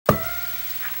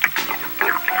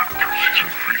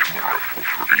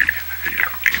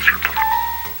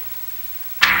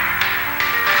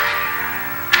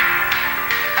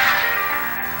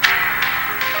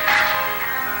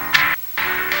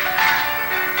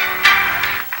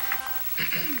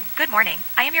morning,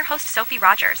 I am your host Sophie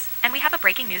Rogers, and we have a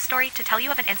breaking news story to tell you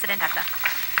of an incident at the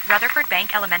Rutherford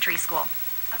Bank Elementary School.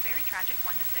 A very tragic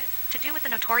one this is, to do with the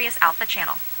notorious Alpha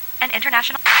Channel, an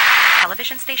international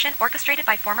television station orchestrated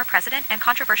by former president and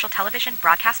controversial television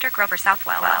broadcaster Grover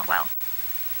Southwell.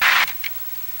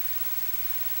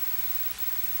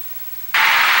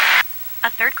 A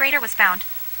third grader was found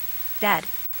dead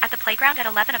at the playground at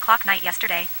 11 o'clock night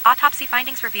yesterday. Autopsy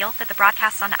findings reveal that the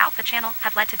broadcasts on the Alpha Channel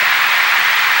have led to death.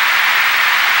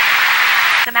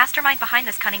 The mastermind behind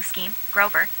this cunning scheme,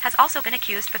 Grover, has also been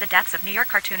accused for the deaths of New York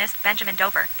cartoonist Benjamin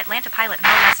Dover, Atlanta pilot Mo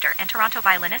Lester, and Toronto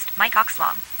violinist Mike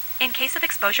Oxlong. In case of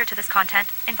exposure to this content,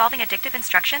 involving addictive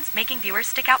instructions making viewers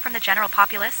stick out from the general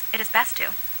populace, it is best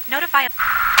to notify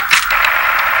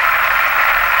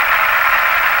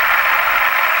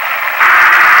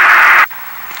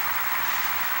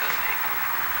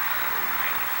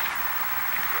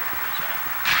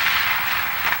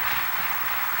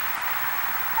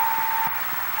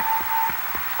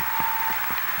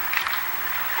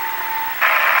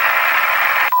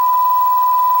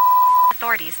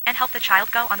authorities and help the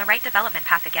child go on the right development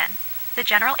path again. The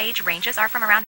general age ranges are from around